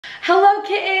Hello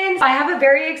kittens! I have a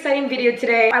very exciting video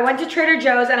today. I went to Trader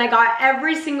Joe's and I got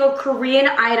every single Korean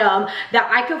item that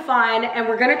I could find and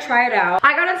we're gonna try it out.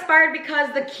 I got inspired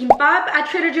because the kimbap at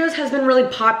Trader Joe's has been really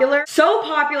popular. So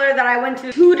popular that I went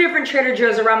to 2 different Trader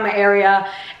Joe's around my area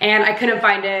and I couldn't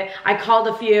find it. I called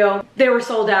a few, they were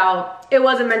sold out. It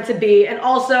wasn't meant to be, and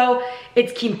also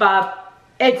it's kimbap.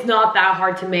 It's not that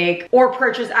hard to make or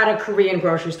purchase at a Korean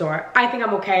grocery store. I think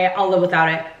I'm okay, I'll live without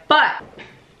it. But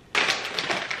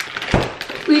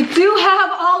we do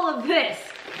have all of this.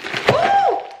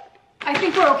 Woo! I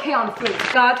think we're okay on food.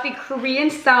 Got the Korean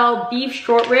style beef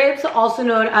short ribs, also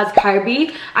known as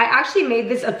galbi. I actually made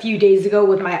this a few days ago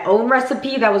with my own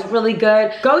recipe that was really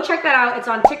good. Go check that out, it's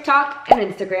on TikTok and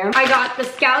Instagram. I got the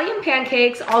scallion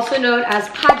pancakes, also known as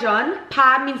pajeon.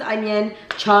 Pa means onion,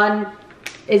 jeon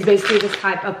is basically this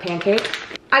type of pancake.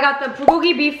 I got the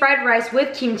bulgogi beef fried rice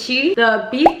with kimchi, the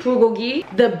beef bulgogi,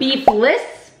 the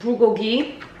beefless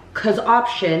bulgogi, cause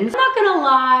options. I'm not gonna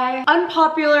lie,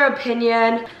 unpopular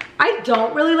opinion, I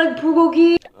don't really like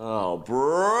bulgogi. Oh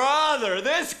brother,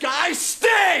 this guy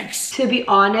stinks! To be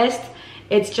honest,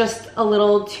 it's just a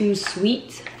little too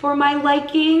sweet for my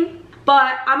liking.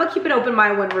 But I'm gonna keep an open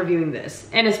mind when reviewing this,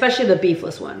 and especially the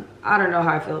beefless one. I don't know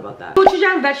how I feel about that.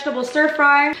 Gochujang vegetable stir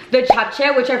fry, the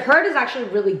japchae, which I've heard is actually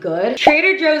really good.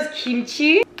 Trader Joe's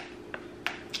kimchi.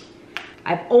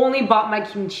 I've only bought my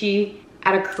kimchi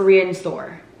at a Korean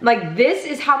store. Like, this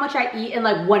is how much I eat in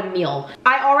like 1 meal.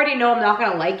 I already know I'm not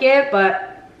gonna like it,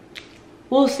 but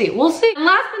we'll see, we'll see. And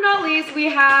last but not least, we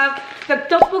have the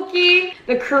tteokbokki,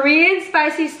 the Korean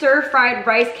spicy stir-fried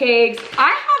rice cakes.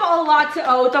 I have a lot to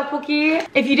owe tteokbokki.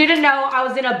 If you didn't know, I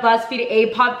was in a BuzzFeed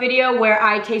A-pop video where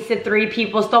I tasted 3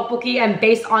 people's tteokbokki, and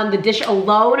based on the dish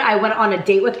alone, I went on a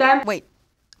date with them. Wait,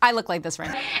 I look like this,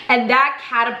 right? And that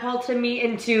catapulted me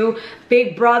into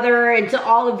Big Brother, into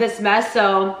all of this mess.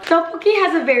 So tteokbokki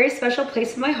has a very special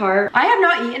place in my heart. I have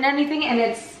not eaten anything and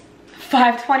it's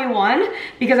 5:21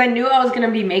 because I knew I was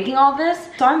gonna be making all this.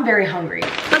 So I'm very hungry.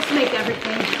 Let's make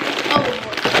everything.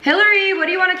 Oh, Hillary, what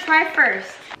do you want to try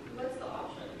first? What's the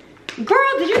option?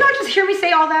 Girl, did you not just hear me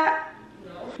say all that?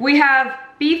 No. We have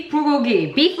beef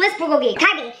bulgogi, beefless bulgogi,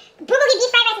 galbi, bulgogi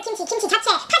beef fried rice with kimchi, kimchi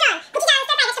japchae, pajeon, gochujang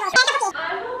stir-fried vegetables, and tteokbokki.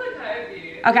 I want the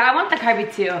galbi. Okay, I want the galbi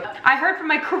too. I heard from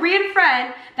my Korean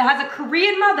friend that has a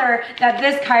Korean mother that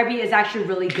this galbi is actually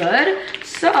really good.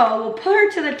 So we'll put her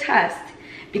to the test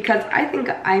because I think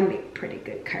I make pretty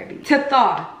good galbi. To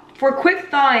thaw. For quick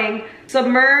thawing,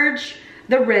 submerge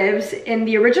the ribs in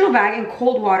the original bag in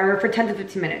cold water for 10 to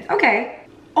 15 minutes. Okay.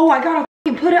 Oh, I gotta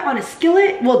put it on a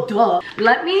skillet? Well, duh.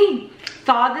 Let me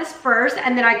thaw this first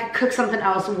and then I could cook something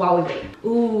else while we wait.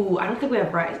 Ooh, I don't think we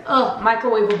have rice. Ugh,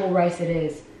 microwavable rice it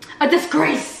is. A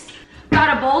disgrace.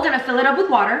 Got a bowl, gonna fill it up with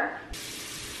water.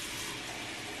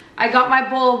 I got my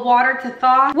bowl of water to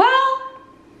thaw. Well,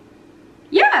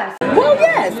 yes. Well,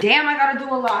 yes. Damn, I gotta do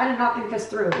a lot. I did not think this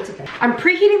through. It's okay. I'm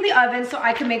preheating the oven so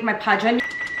I can make my pajeon.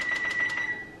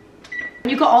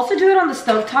 You could also do it on the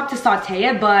stovetop to saute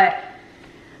it, but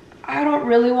I don't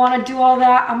really want to do all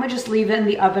that. I'm gonna just leave it in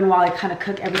the oven while I kind of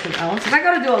cook everything else. Because I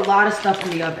gotta do a lot of stuff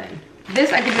in the oven.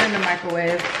 This I can do in the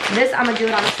microwave. This I'm gonna do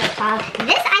it on the stovetop.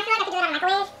 This I feel like I could do it on a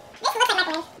microwave. This looks like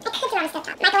microwave. I could do it on a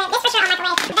stovetop. Microwave. This for sure on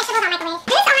microwave. Vegetables on microwave.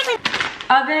 This on microwave.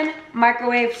 Oven,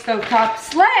 microwave, stovetop,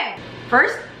 slay!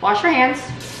 First, wash your hands.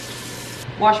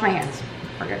 Wash my hands.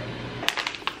 We're good.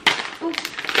 Ooh.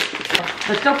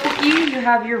 The tteokbokki, you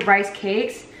have your rice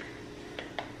cakes.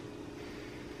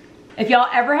 If y'all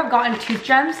ever have gotten tooth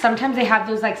gems, sometimes they have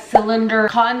those like cylinder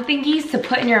cotton thingies to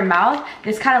put in your mouth.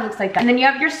 This kind of looks like that. And then you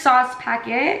have your sauce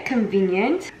packet,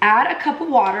 convenient. Add a cup of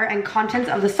water and contents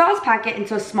of the sauce packet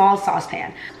into a small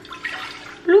saucepan.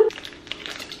 Bloop.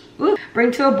 Ooh. Bring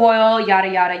to a boil, yada,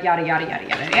 yada, yada, yada, yada,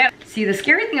 yada, yada. See, the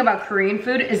scary thing about Korean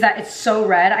food is that it's so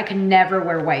red, I can never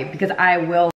wear white because I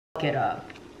will fuck it up.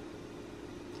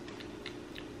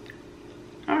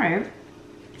 All right.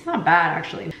 It's not bad,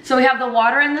 actually. So we have the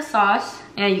water and the sauce.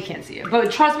 And you can't see it,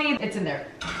 but trust me, it's in there.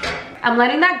 I'm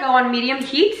letting that go on medium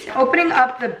heat. Opening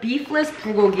up the beefless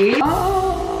bulgogi.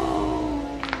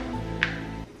 Oh,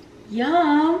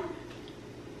 yum.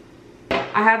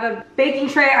 I have a baking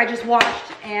tray I just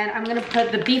washed, and I'm gonna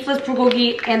put the beefless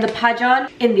bulgogi and the pajeon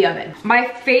in the oven. My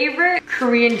favorite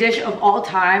Korean dish of all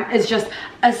time is just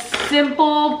a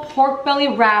simple pork belly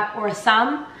wrap or a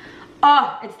sam.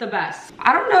 Oh, it's the best.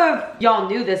 I don't know if y'all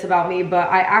knew this about me, but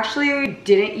I actually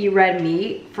didn't eat red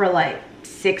meat for like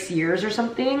 6 years or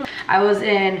something. I was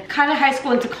in kind of high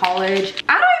school into college.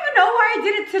 I don't even even know why I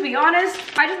did it, to be honest.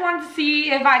 I just wanted to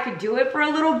see if I could do it for a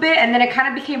little bit, and then it kind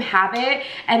of became habit,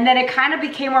 and then it kind of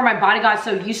became where my body got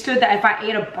so used to it that if I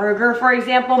ate a burger, for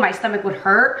example, my stomach would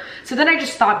hurt. So then I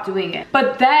just stopped doing it.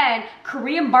 But then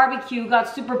Korean barbecue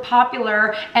got super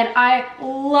popular, and I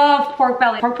love pork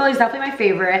belly. Pork belly is definitely my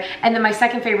favorite, and then my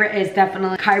second favorite is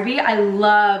definitely kalbi. I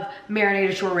love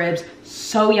marinated short ribs.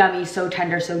 So yummy, so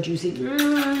tender, so juicy.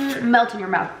 Melt in your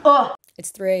mouth. Ugh. It's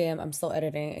 3 a.m. I'm still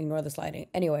editing. Ignore this lighting.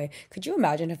 Anyway, could you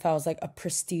imagine if I was like a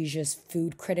prestigious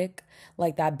food critic,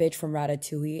 like that bitch from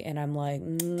Ratatouille, and I'm like,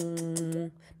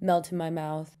 melt in my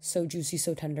mouth, so juicy,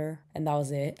 so tender, and that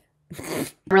was it. I'm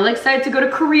really excited to go to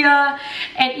Korea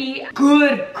and eat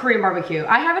good Korean barbecue.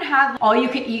 I haven't had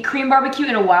all-you-can-eat Korean barbecue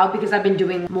in a while because I've been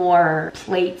doing more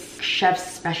plates, chef's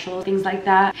special, things like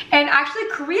that. And actually,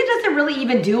 Korea doesn't really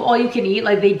even do all-you-can-eat.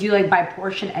 Like, they do like by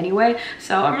portion anyway.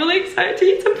 So I'm really excited to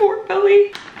eat some pork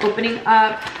belly. Opened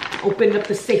up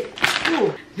the safe.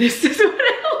 Ooh, this is what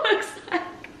it looks like.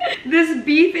 This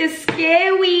beef is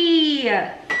scary.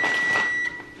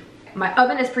 My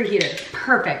oven is preheated.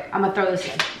 Perfect. I'm gonna throw this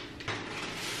in.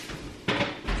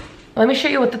 Let me show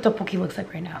you what the tteokbokki looks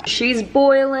like right now. She's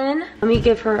boiling. Let me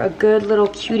give her a good little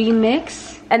cutie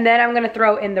mix. And then I'm gonna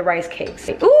throw in the rice cakes.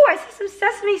 Ooh, I see some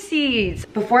sesame seeds.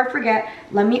 Before I forget,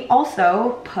 let me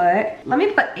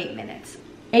put 8 minutes.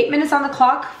 8 minutes on the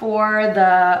clock for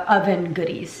the oven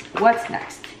goodies. What's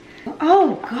next?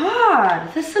 Oh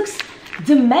God, this looks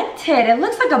demented. It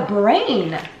looks like a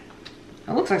brain.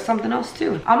 It looks like something else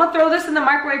too. I'm gonna throw this in the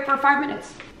microwave for 5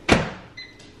 minutes.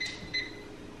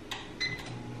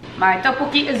 My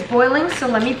tteokbokki is boiling, so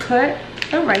let me put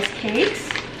the rice cakes.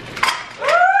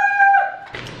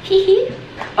 Hee hee.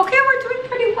 Okay, we're doing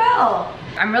pretty well.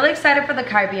 I'm really excited for the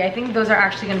kalbi. I think those are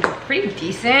actually gonna be pretty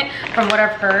decent from what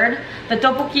I've heard. The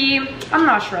tteokbokki, I'm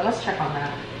not sure. Let's check on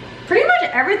that. Pretty much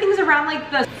everything's around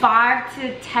like the 5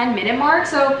 to 10 minute mark.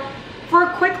 So for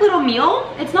a quick little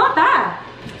meal, it's not bad.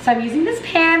 So I'm using this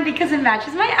pan because it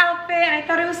matches my outfit, and I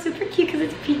thought it was super cute because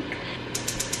it's pink.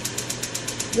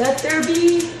 Let there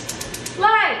be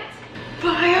light,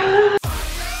 fire.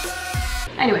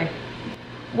 Anyway,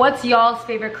 what's y'all's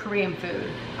favorite Korean food?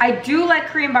 I do like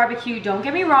Korean barbecue, don't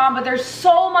get me wrong, but there's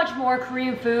so much more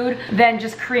Korean food than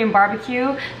just Korean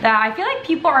barbecue that I feel like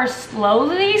people are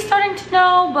slowly starting to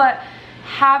know, but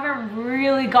haven't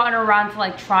really gotten around to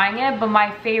like trying it. But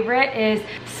my favorite is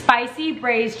spicy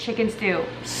braised chicken stew.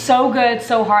 So good,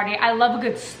 so hearty. I love a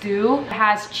good stew. It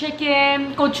has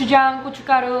chicken, gochujang,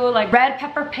 gochugaru, like red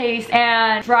pepper paste,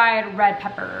 and dried red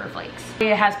pepper flakes.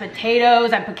 It has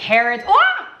potatoes, I put carrots.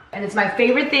 Oh! And it's my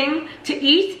favorite thing to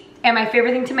eat and my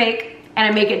favorite thing to make, and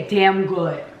I make it damn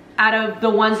good. Out of the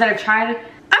ones that I've tried,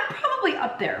 I'm probably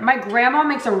up there. My grandma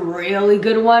makes a really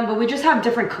good one, but we just have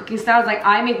different cooking styles. Like,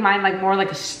 I make mine like more like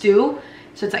a stew,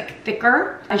 so it's like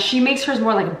thicker, and she makes hers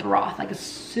more like a broth, like a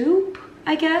soup,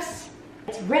 I guess.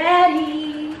 It's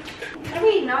ready. How do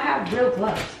we not have real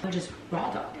gloves? I just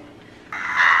raw dog.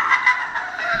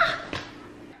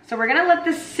 So we're gonna let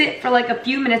this sit for like a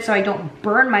few minutes so I don't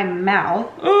burn my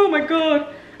mouth. Oh my God.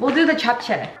 We'll do the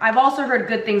japchae. I've also heard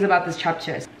good things about this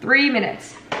japchae. 3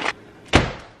 minutes.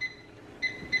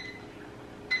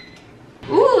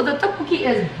 Ooh, the tteokbokki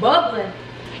is bubbling.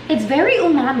 It's very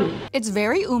umami. It's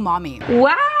very umami.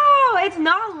 Wow, it's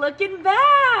not looking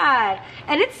bad.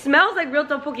 And it smells like real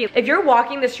tteokbokki. If you're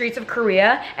walking the streets of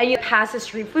Korea and you pass a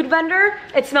street food vendor,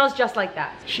 it smells just like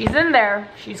that. She's in there,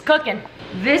 she's cooking.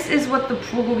 This is what the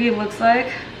bulgogi looks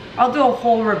like. I'll do a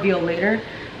whole reveal later.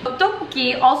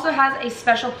 Tteokbokki also has a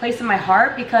special place in my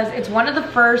heart because it's one of the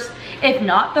first, if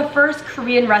not the first,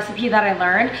 Korean recipe that I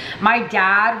learned. My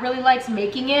dad really likes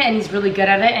making it, and he's really good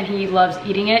at it, and he loves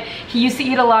eating it. He used to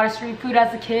eat a lot of street food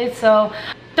as a kid, so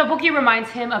tteokbokki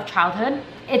reminds him of childhood.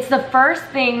 It's the first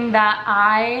thing that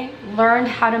I learned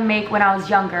how to make when I was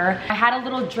younger. I had a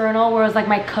little journal where it was like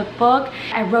my cookbook.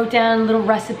 I wrote down little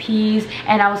recipes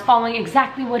and I was following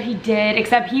exactly what he did,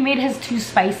 except he made his too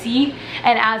spicy.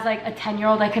 And as like a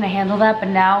 10-year-old, I couldn't handle that, but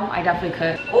now I definitely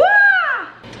could. Wah!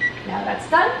 Now that's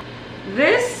done.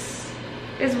 This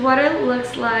is what it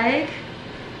looks like.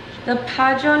 The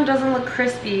pajeon doesn't look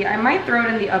crispy. I might throw it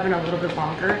in the oven a little bit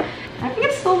longer. I think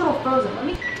it's still a little frozen. Let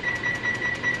me...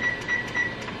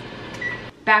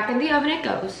 Back in the oven it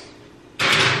goes.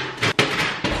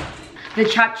 The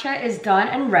japchae is done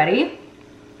and ready.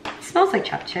 It smells like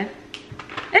japchae.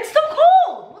 It's still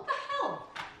cold! What the hell?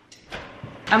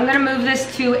 I'm gonna move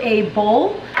this to a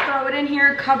bowl, throw it in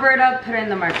here, cover it up, put it in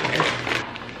the microwave.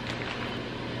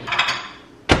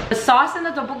 The sauce in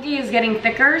the tteokbokki is getting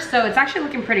thicker, so it's actually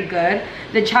looking pretty good.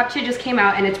 The japchae just came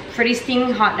out and it's pretty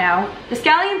steaming hot now. The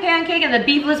scallion pancake and the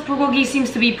beefless bulgogi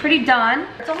seems to be pretty done.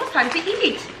 It's almost time to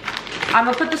eat. I'm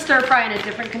gonna put the stir fry in a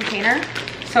different container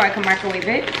so I can microwave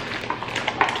it.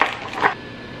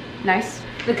 Nice.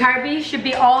 The kalbi should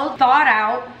be all thawed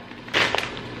out.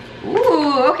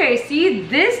 Ooh, okay, see,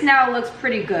 this now looks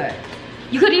pretty good.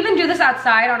 You could even do this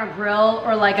outside on a grill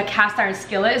or like a cast iron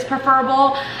skillet is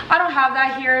preferable. I don't have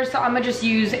that here, so I'm gonna just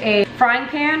use a frying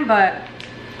pan, but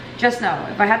just know,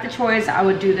 if I had the choice, I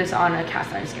would do this on a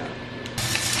cast iron skillet.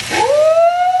 Ooh,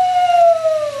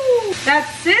 that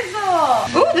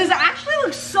sizzle. Ooh, this actually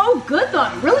looks so good though.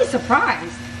 I'm really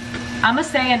surprised. I'm gonna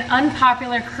say an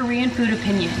unpopular Korean food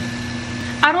opinion.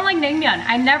 I don't like naengmyeon.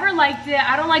 I never liked it.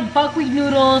 I don't like buckwheat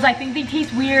noodles. I think they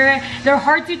taste weird. They're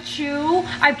hard to chew.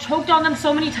 I've choked on them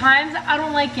so many times. I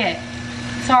don't like it.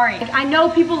 Sorry. I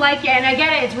know people like it and I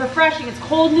get it. It's refreshing. It's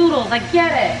cold noodles. I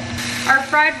get it. Our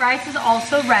fried rice is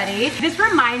also ready. This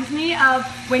reminds me of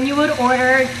when you would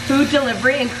order food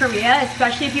delivery in Korea,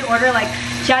 especially if you order like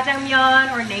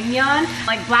jjajangmyeon or naengmyeon,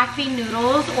 like black bean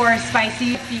noodles or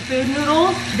spicy seafood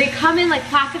noodles. They come in like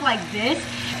plastic like this.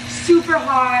 Super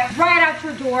hot, right out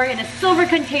your door in a silver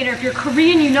container. If you're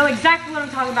Korean, you know exactly what I'm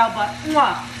talking about, but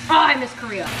oh, I miss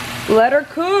Korea. Let her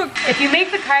cook. If you make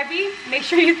the kalbi, make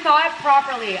sure you thaw it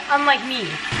properly, unlike me.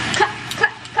 Cut, cut,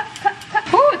 cut, cut,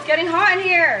 cut. Ooh, it's getting hot in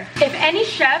here. If any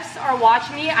chefs are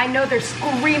watching me, I know they're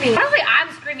screaming. Honestly, I'm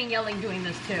screaming, yelling, doing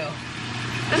this too.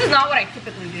 This is not what I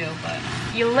typically do, but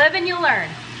you live and you learn.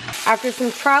 After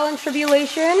some trial and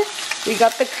tribulation, we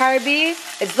got the kalbi.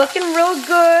 It's looking real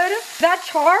good. That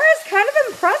char is kind of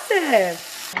impressive.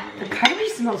 The kalbi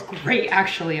smells great,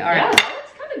 actually. All right. Yeah, that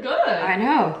looks kind of good. I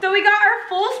know. So we got our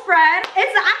full spread.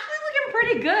 It's actually looking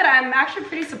pretty good. I'm actually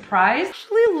pretty surprised.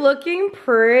 Actually looking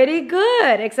pretty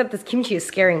good, except this kimchi is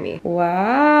scaring me.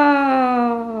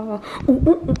 Wow. Welcome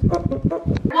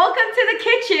to the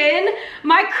kitchen,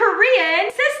 my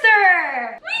Korean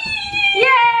sister. Whee! Yay!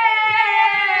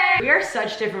 We are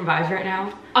such different vibes right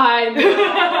now. I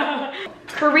know.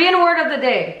 Korean word of the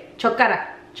day, 젓가락,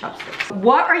 chopsticks.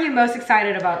 What are you most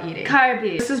excited about eating?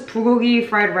 Kalbi. This is bulgogi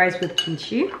fried rice with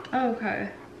kimchi. Okay.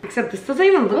 Except this doesn't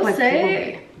even look like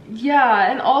bulgogi. Yeah,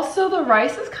 and also the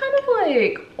rice is kind of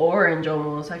like orange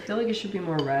almost. I feel like it should be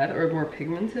more red or more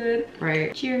pigmented.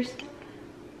 Right. Cheers.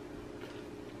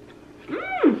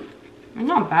 Mmm. It's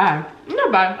not bad.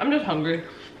 Not bad. I'm just hungry.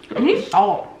 It needs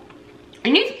salt. It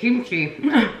needs kimchi.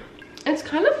 It's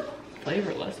kind of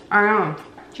flavorless. I know.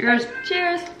 Cheers.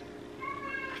 Cheers.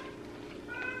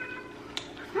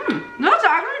 That's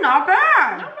actually not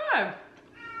bad. Not bad.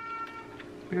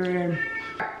 Weird.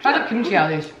 Try the kimchi at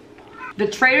least. The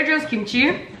Trader Joe's kimchi.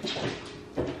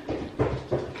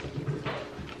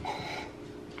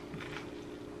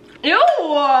 Ew!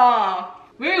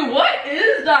 Wait, what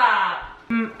is that?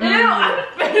 Ew, I'm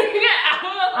spitting it out.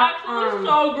 That's actually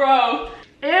so gross.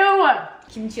 Ew.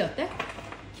 김치 어때?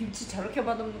 김치 저렇게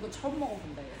맛없는 거 처음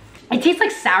먹어본다. It tastes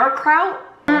like sauerkraut.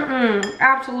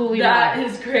 Absolutely That not.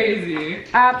 is crazy.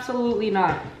 Absolutely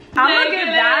not. I'm gonna give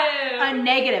that a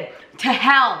negative. To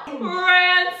hell.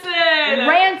 Rancid.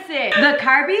 Rancid. The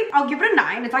kalbi, I'll give it a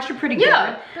 9. It's actually pretty good.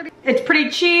 Yeah. It's pretty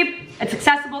cheap. It's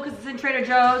accessible because it's in Trader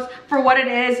Joe's. For what it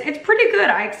is, it's pretty good.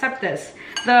 I accept this.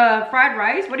 The fried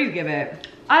rice, what do you give it?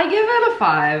 I give it a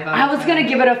 5. I was gonna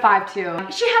give it a 5 too.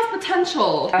 She has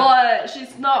potential, but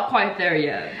she's not quite there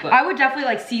yet. But I would definitely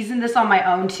like season this on my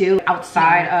own too,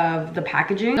 outside of the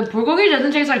packaging. The bulgogi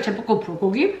doesn't taste like typical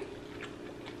bulgogi.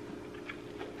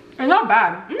 It's not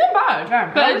bad. not bad.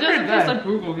 Yeah, but it it's doesn't pretty taste good. like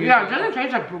bulgogi. Yeah, it doesn't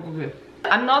taste like bulgogi.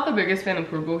 I'm not the biggest fan of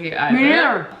bulgogi either. Me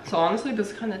neither. So honestly,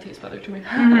 this kind of tastes better to me.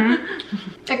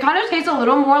 It kind of tastes a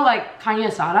little more like carne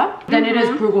asada than it is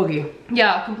bulgogi.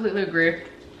 Yeah, completely agree.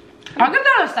 I'll give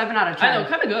that a 7 out of 10. I know,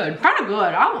 kind of good. Kind of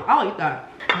good. I'll eat that.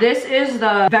 This is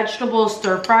the vegetable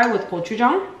stir fry with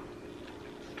gochujang.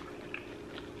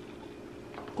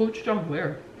 Gochujang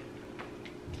where?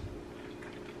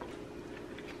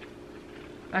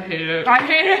 I hate it. I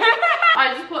hate it.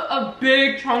 I just put a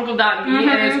big chunk of that meat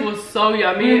and it was so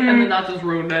yummy and then that just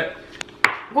ruined it.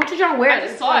 Gochujang where? I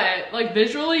just saw it. Like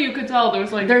visually you could tell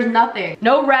there's like... There's nothing.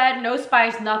 No red, no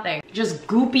spice, nothing. Just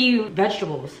goopy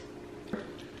vegetables.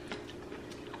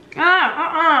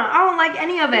 I don't like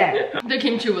any of it. The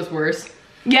kimchi was worse.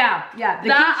 Yeah. The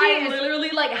That kimchi I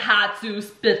literally like had to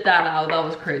spit that out. That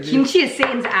was crazy. Kimchi is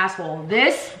Satan's asshole.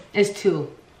 This is 2.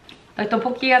 Like the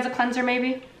tteokbokki as a cleanser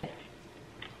maybe.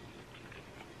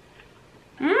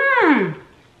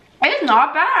 It's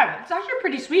not bad. It's actually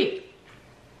pretty sweet.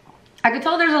 I could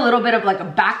tell there's a little bit of like a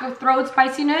back of throat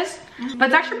spiciness, but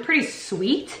it's actually pretty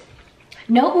sweet.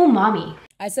 No umami.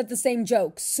 I said the same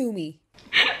joke. Sue me.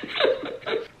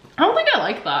 I don't think I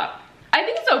like that. I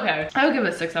think it's okay. I would give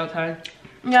it a 6 out of 10.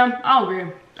 Yeah, I'll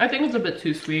agree. I think it's a bit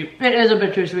too sweet. It is a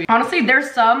bit too sweet. Honestly,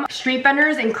 there's some street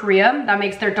vendors in Korea that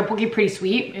makes their tteokbokki pretty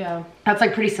sweet. Yeah. That's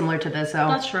like pretty similar to this, so.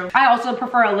 That's true. I also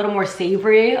prefer a little more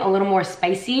savory, a little more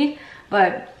spicy,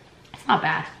 but it's not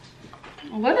bad.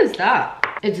 What is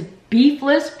that? It's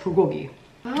beefless bulgogi.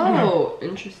 Oh,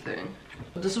 interesting.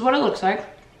 This is what it looks like.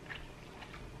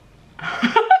 I'm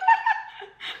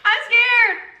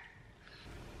scared.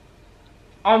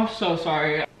 I'm so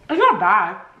sorry. It's not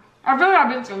bad. I feel like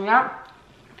I've been saying that.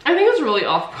 I think it's really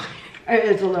off. It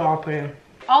is a little off-putting.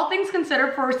 All things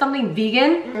considered, for something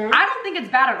vegan, I don't think it's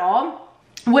bad at all.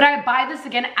 Would I buy this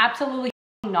again? Absolutely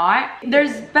not.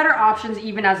 There's better options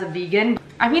even as a vegan.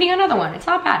 I'm eating another one. It's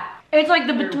not bad. It's like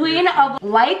the between of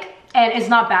like and it's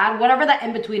not bad. Whatever that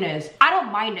in between is. I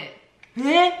don't mind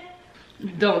it.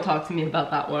 Don't talk to me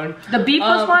about that one. The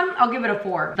beefless one, I'll give it a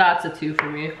 4. That's a 2 for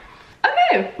me.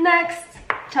 Okay, next.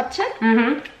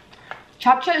 Japchae.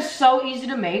 Japchae is so easy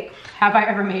to make. Have I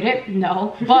ever made it?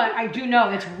 No. But I do know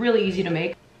it's really easy to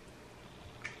make.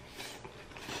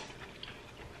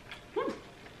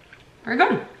 Very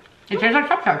good. It tastes like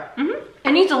japchae.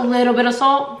 It needs a little bit of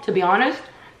salt, to be honest.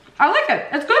 I like it.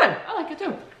 It's good. I like it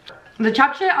too. The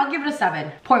japchae, I'll give it a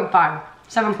 7.5.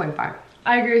 7.5.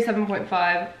 I agree,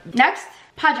 7.5. Next,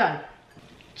 pajeon.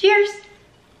 Cheers.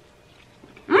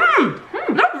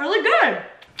 That's really good.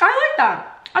 I like that.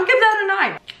 I'll give that a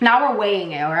 9. Now we're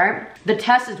weighing it, all right? The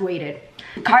test is weighted.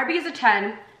 Carby is a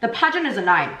 10. The pajeon is a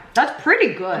 9. That's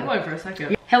pretty good. I'm going for a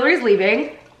second. Hillary's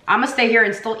leaving. I'm gonna stay here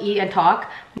and still eat and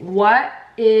talk. What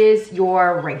is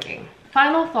your ranking?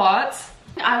 Final thoughts.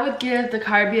 I would give the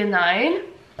carby a 9.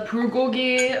 The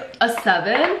bulgogi a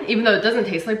 7. Even though it doesn't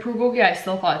taste like bulgogi, I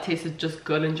still thought it tasted just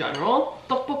good in general.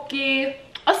 Tteokbokki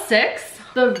a 6.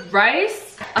 The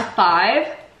rice a 5.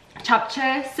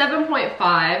 Japchae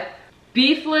 7.5.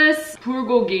 Beefless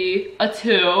bulgogi a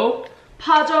 2.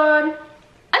 Pajeon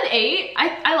an 8.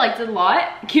 I liked it a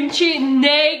lot. Kimchi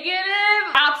negative.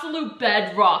 Absolute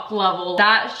bedrock level.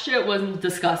 That shit was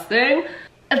disgusting.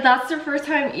 If that's your first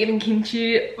time eating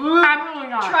kimchi, Absolutely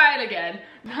not. Try it again.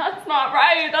 That's not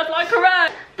right. That's not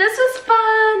correct. This was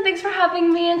fun. Thanks for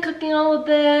having me and cooking all of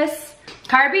this.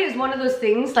 Carby is one of those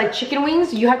things, like chicken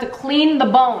wings, you have to clean the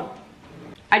bone.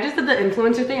 I just did the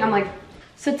influencer thing. I'm like,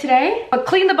 so today, but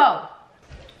clean the bone.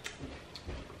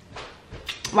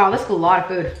 Wow, this is a lot of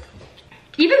food.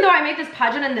 Even though I made this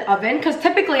pajeon in the oven, because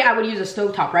typically I would use a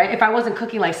stovetop, right? If I wasn't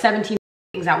cooking like 17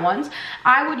 things at once,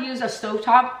 I would use a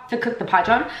stovetop to cook the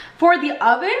pajeon. For the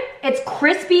oven, it's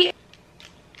crispy.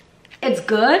 It's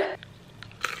good.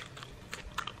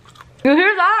 You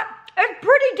hear that? It's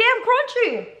pretty damn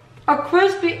crunchy. A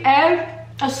crispy egg,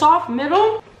 a soft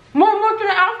middle. What can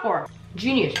I ask for?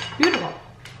 Genius, beautiful.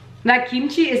 That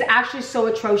kimchi is actually so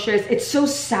atrocious. It's so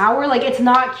sour, like it's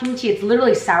not kimchi, it's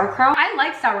literally sauerkraut. I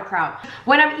like sauerkraut.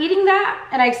 When I'm eating that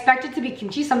and I expect it to be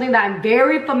kimchi, something that I'm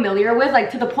very familiar with, like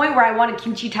to the point where I want a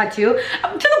kimchi tattoo, to the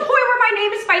point where my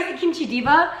name is Spicy Kimchi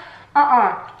Diva,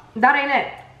 that ain't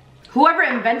it. Whoever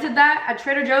invented that at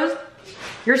Trader Joe's,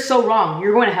 you're so wrong,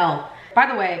 you're going to hell. By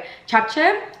the way,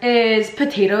 japchae is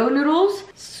potato noodles,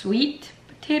 sweet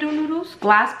potato noodles,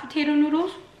 glass potato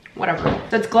noodles. Whatever.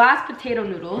 So it's glass potato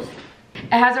noodles.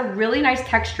 It has a really nice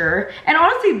texture. And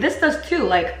honestly, this does too.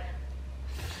 Like,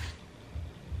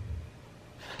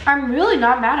 I'm really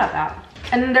not mad at that.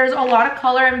 And then there's a lot of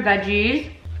color and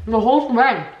veggies. The whole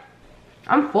shebang.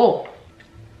 I'm full.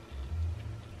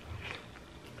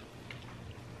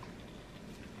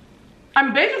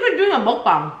 I'm basically doing a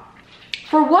mukbang.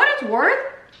 For what it's worth,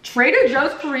 Trader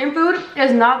Joe's Korean food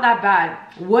is not that bad.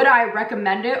 Would I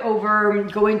recommend it over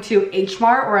going to H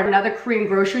Mart or another Korean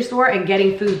grocery store and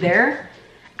getting food there?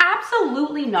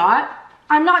 Absolutely not.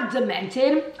 I'm not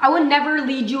demented. I would never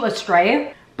lead you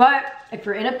astray. But if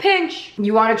you're in a pinch,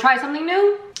 you want to try something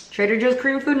new, Trader Joe's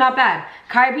Korean food, not bad.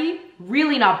 Carby,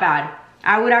 really not bad.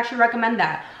 I would actually recommend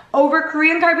that. Over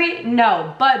Korean carby,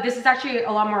 no, but this is actually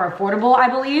a lot more affordable, I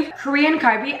believe. Korean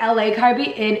carby, LA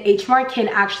carby in H Mart can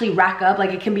actually rack up, like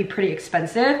it can be pretty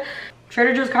expensive.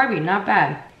 Trader Joe's carby, not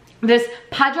bad. This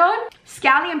pajeon,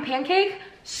 scallion pancake,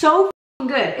 so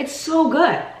good. It's so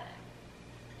good.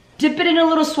 Dip it in a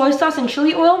little soy sauce and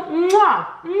chili oil. Mwah,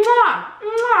 mwah,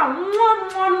 mwah,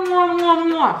 mwah, mwah, mwah, mwah,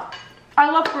 mwah.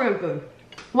 I love Korean food.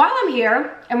 While I'm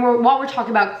here, and while we're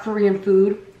talking about Korean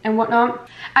food and whatnot,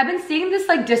 I've been seeing this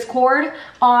like Discord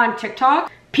on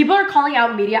TikTok. People are calling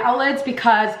out media outlets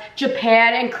because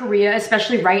Japan and Korea,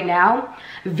 especially right now,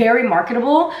 very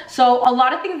marketable. So a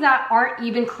lot of things that aren't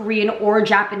even Korean or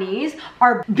Japanese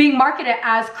are being marketed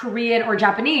as Korean or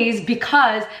Japanese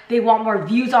because they want more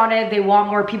views on it, they want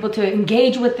more people to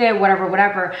engage with it,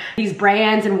 whatever. These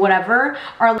brands and whatever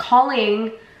are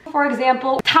calling, for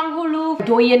example, Tangholu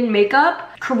Doyin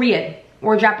makeup Korean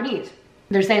or Japanese.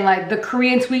 They're saying like the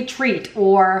Korean sweet treat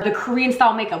or the Korean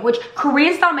style makeup, which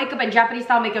Korean style makeup and Japanese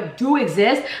style makeup do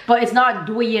exist, but it's not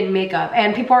Doyin makeup.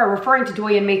 And people are referring to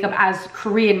Doyin makeup as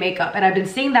Korean makeup. And I've been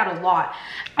seeing that a lot.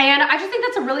 And I just think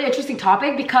that's a really interesting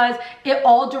topic because it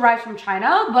all derives from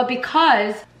China, but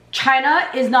because China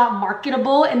is not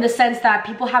marketable in the sense that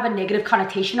people have a negative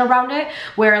connotation around it,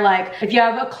 where like if you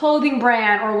have a clothing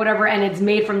brand or whatever and it's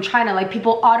made from China, like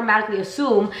people automatically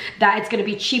assume that it's going to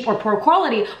be cheap or poor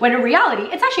quality, when in reality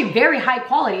it's actually very high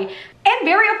quality and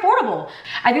very affordable.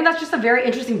 I think that's just a very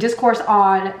interesting discourse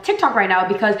on TikTok right now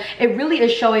because it really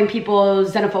is showing people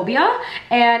xenophobia,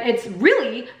 and it's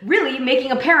really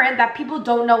making apparent that people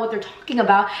don't know what they're talking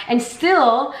about and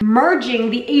still merging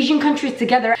the Asian countries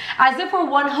together as if we're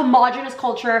one homogenous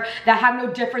culture that have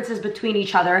no differences between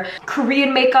each other.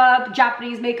 Korean makeup,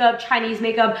 Japanese makeup, Chinese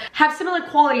makeup have similar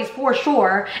qualities for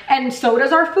sure, and so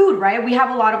does our food, right? We have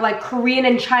a lot of like Korean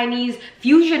and Chinese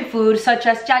fusion food such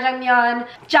as jjajangmyeon,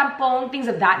 jampong, things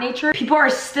of that nature. People are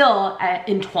still,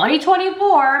 in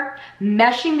 2024,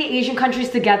 meshing the Asian countries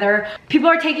together. People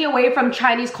are taking away from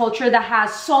Chinese culture that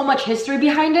has so much history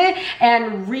behind it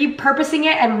and repurposing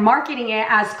it and marketing it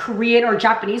as Korean or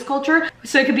Japanese culture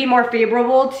so it could be more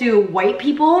favorable to white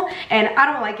people. And I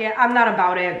don't like it. I'm not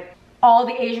about it. All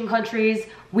the Asian countries,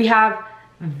 we have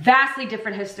vastly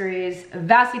different histories,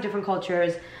 vastly different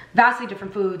cultures, vastly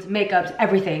different foods, makeups,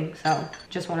 everything. So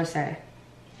just want to say.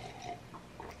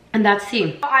 And that's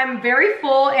tea. I'm very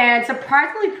full and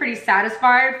surprisingly pretty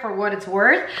satisfied for what it's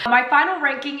worth. My final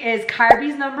ranking is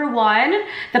Kalbi's number 1,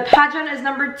 the pajeon is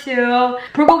number 2,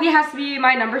 bulgogi has to be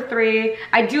my number 3.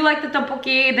 I do like the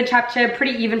tteokbokki, the japchae,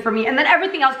 pretty even for me, and then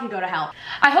everything else can go to hell.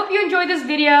 I hope you enjoyed this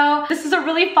video. This is a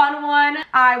really fun one.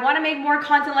 I want to make more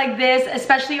content like this,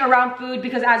 especially around food,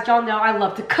 because as y'all know, I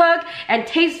love to cook and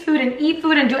taste food and eat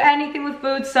food and do anything with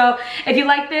food. So if you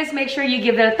like this, make sure you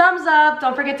give it a thumbs up.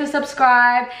 Don't forget to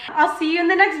subscribe. I'll see you in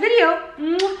the next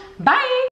video. Bye!